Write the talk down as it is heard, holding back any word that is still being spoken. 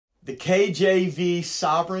The KJV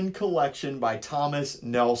Sovereign Collection by Thomas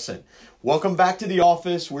Nelson. Welcome back to the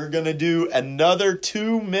office. We're going to do another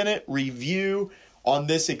 2-minute review on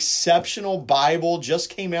this exceptional Bible.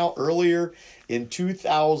 Just came out earlier in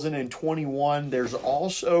 2021. There's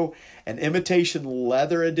also an imitation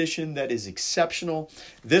leather edition that is exceptional.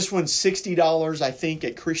 This one's $60, I think,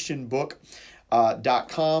 at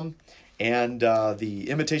christianbook.com. And the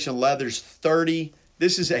imitation leather's $30.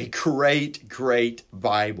 This is a great, great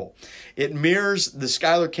Bible. It mirrors the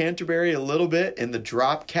Schuyler Canterbury a little bit in the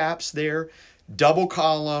drop caps there. Double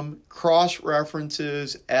column, cross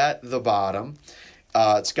references at the bottom.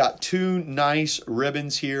 It's got two nice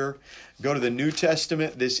ribbons here. Go to the New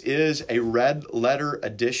Testament. This is a red letter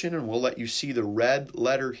edition, and we'll let you see the red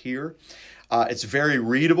letter here. It's very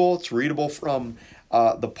readable. It's readable from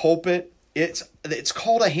the pulpit. It's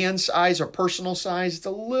called a hand size or personal size. It's a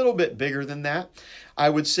little bit bigger than that, I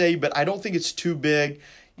would say, but I don't think it's too big.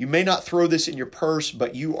 You may not throw this in your purse,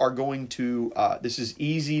 but you are going to, this is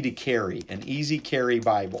easy to carry, an easy carry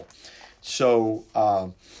Bible. So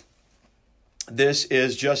this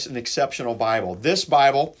is just an exceptional Bible. This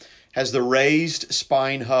Bible has the raised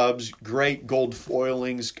spine hubs, great gold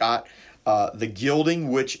foilings, got the gilding,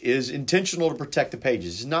 which is intentional to protect the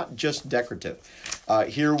pages. It's not just decorative.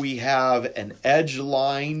 Here we have an edge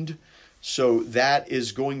lined, so that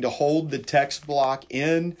is going to hold the text block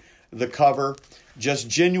in the cover. Just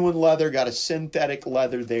genuine leather, got a synthetic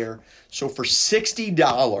leather there. So for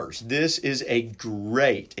 $60, this is a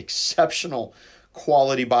great, exceptional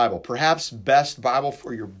quality Bible. Perhaps best Bible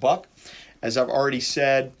for your buck, as I've already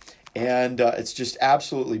said. And it's just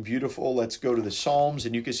absolutely beautiful. Let's go to the Psalms,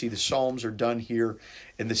 and you can see the Psalms are done here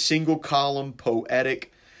in the single column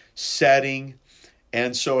poetic setting.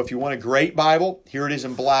 And so if you want a great Bible, here it is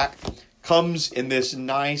in black. Comes in this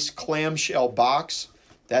nice clamshell box.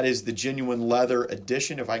 That is the genuine leather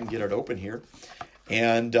edition, if I can get it open here.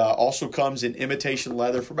 And also comes in imitation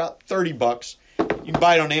leather for about $30. You can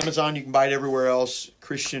buy it on Amazon. You can buy it everywhere else.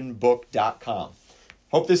 christianbook.com.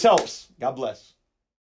 Hope this helps. God bless.